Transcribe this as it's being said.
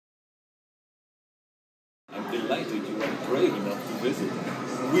delighted you are brave enough to visit.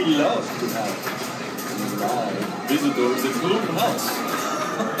 We love to have live visitors in Bloom House.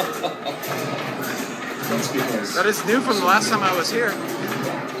 That's because that is new from the last time I was here.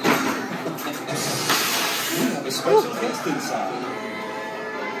 we have a special guest inside.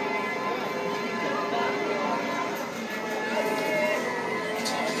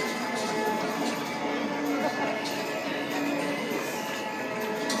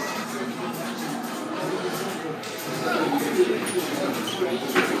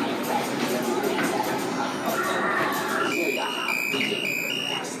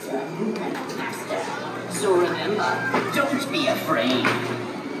 So remember, don't be afraid.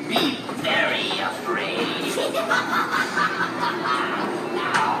 Be very afraid.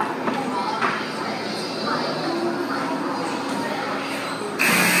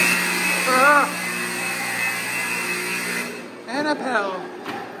 Annabelle.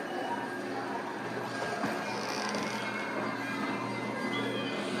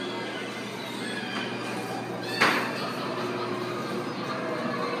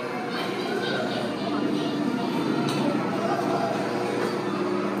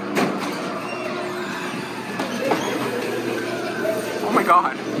 Oh my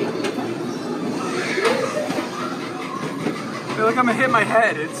god. I feel like I'm gonna hit my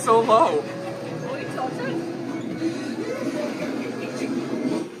head. It's so low.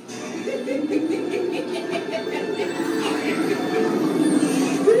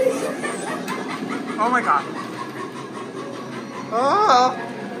 Oh my god. Oh!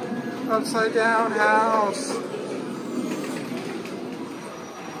 Upside down house.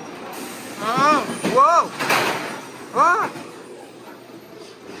 Oh! Whoa! Ah!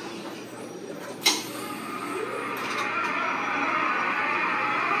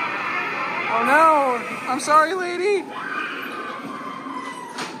 Oh no! I'm sorry, lady!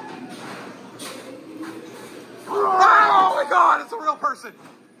 Oh my god! It's a real person!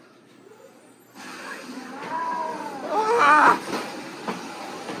 Ah!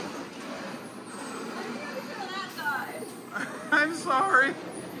 I'm sorry.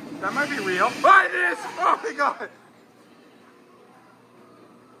 That might be real. Oh, it is! Oh my god!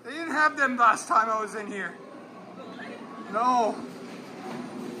 They didn't have them last time I was in here. No.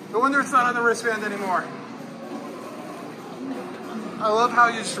 No wonder it's not on the wristband anymore. I love how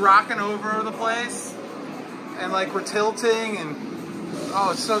you're just rocking over the place. And like we're tilting and...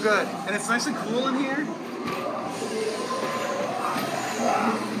 Oh, it's so good. And it's nice and cool in here.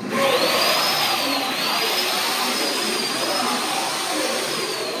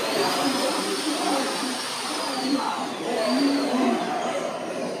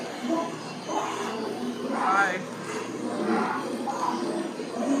 Hi.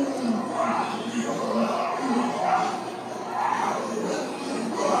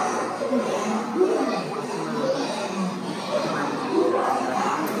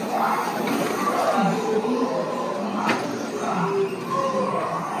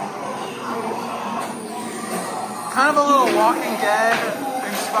 Kind of a little Walking Dead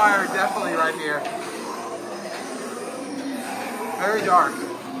inspired, definitely right here. Very dark.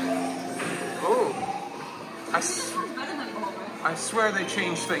 Ooh. I swear they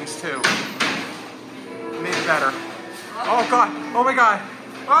changed things too. Made it better. Oh god. Oh my god.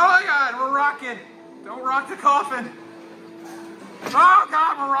 Oh my god. We're rocking. Don't rock the coffin. Oh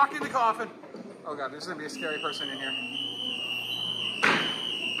god. We're rocking the coffin. Oh god. There's going to be a scary person in here.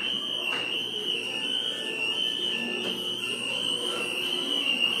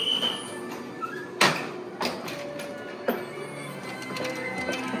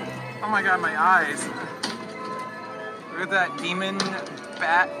 Oh my god, my eyes. Look at that demon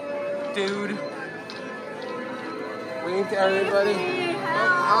bat dude. Wave to everybody.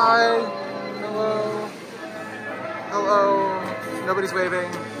 Hi. Hello. Hello. Nobody's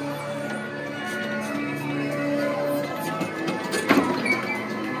waving.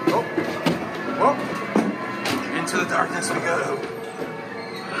 Oh. Whoa. Into the darkness we go.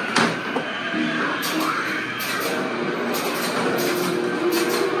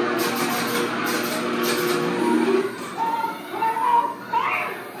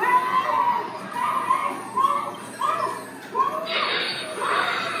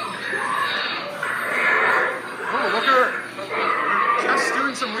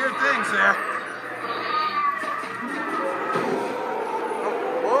 Some weird things there.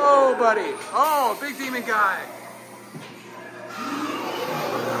 Oh, whoa, buddy. Oh, big demon guy.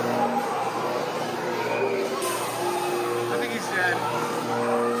 I think he's dead.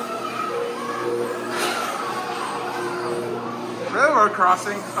 Railroad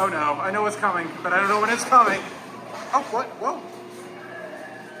crossing. Oh no, I know what's coming, but I don't know when it's coming. Oh, what? Whoa.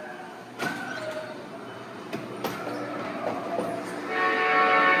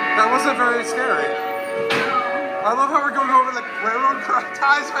 isn't very scary. I love how we're going over like railroad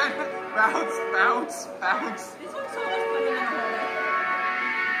ties right now. Bounce, bounce, bounce. This one's so much better than the whole way.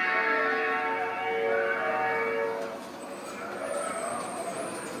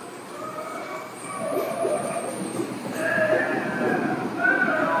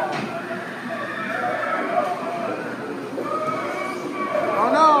 Oh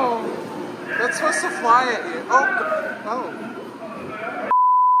no! That's supposed to fly at you. Oh, oh.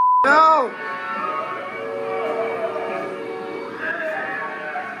 No!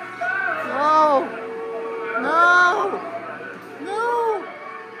 No! No! No!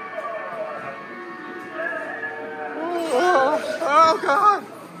 Oh, oh God!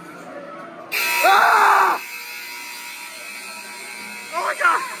 Ah! Oh my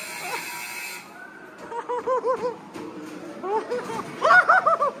God! Oh,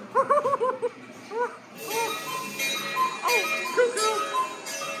 cuckoo!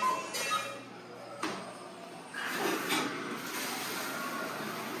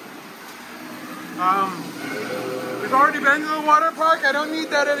 We've already been to the water park. I don't need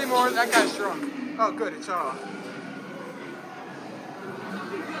that anymore. That guy's drunk. Oh, good. It's off.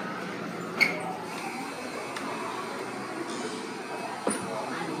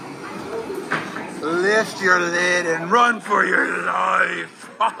 Lift your lid and run for your life.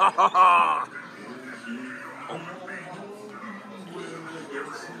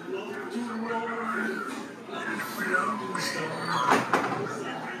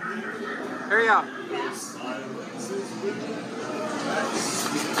 Here you go.